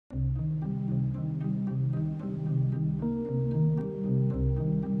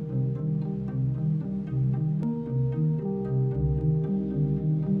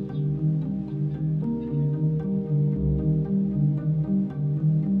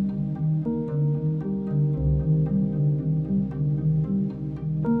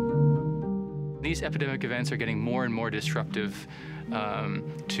these epidemic events are getting more and more disruptive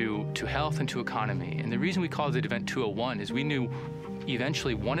to health and to economy. And the reason we called it Event 201 is we knew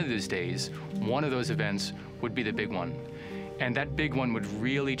eventually one of those days, one of those events would be the big one. And that big one would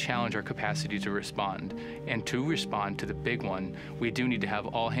really challenge our capacity to respond. And to respond to the big one, we do need to have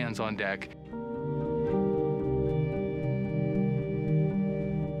all hands on deck.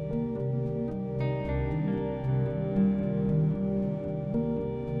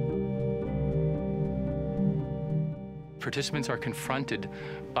 Participants are confronted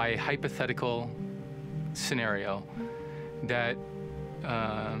by a hypothetical scenario that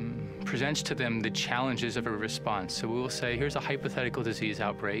presents to them the challenges of a response. So we will say, here's a hypothetical disease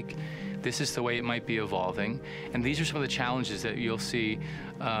outbreak. This is the way it might be evolving. And these are some of the challenges that you'll see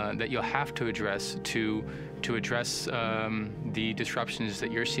that you'll have to address to address the disruptions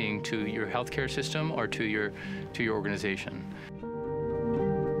that you're seeing to your healthcare system or to your organization.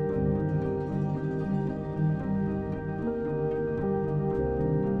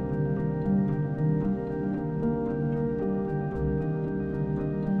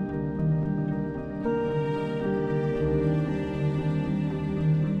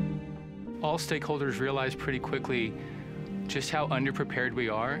 All stakeholders realize pretty quickly just how underprepared we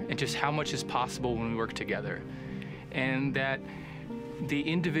are and just how much is possible when we work together. And that the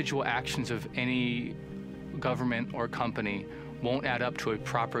individual actions of any government or company won't add up to a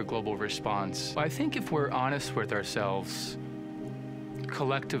proper global response. I think if we're honest with ourselves,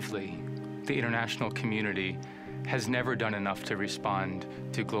 collectively, the international community has never done enough to respond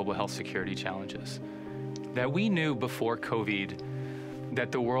to global health security challenges. That we knew before COVID that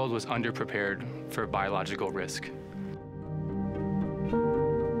the world was underprepared for biological risk.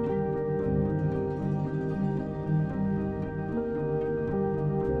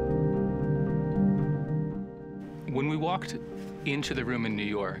 When we walked into the room in New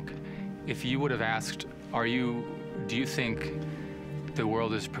York, if you would have asked, do you think the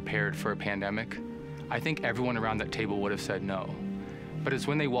world is prepared for a pandemic? I think everyone around that table would have said no. But it's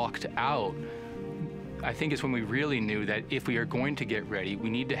when they walked out, I think it's when we really knew that if we are going to get ready, we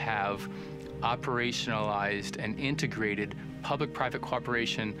need to have operationalized and integrated public-private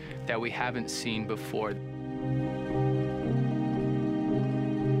cooperation that we haven't seen before.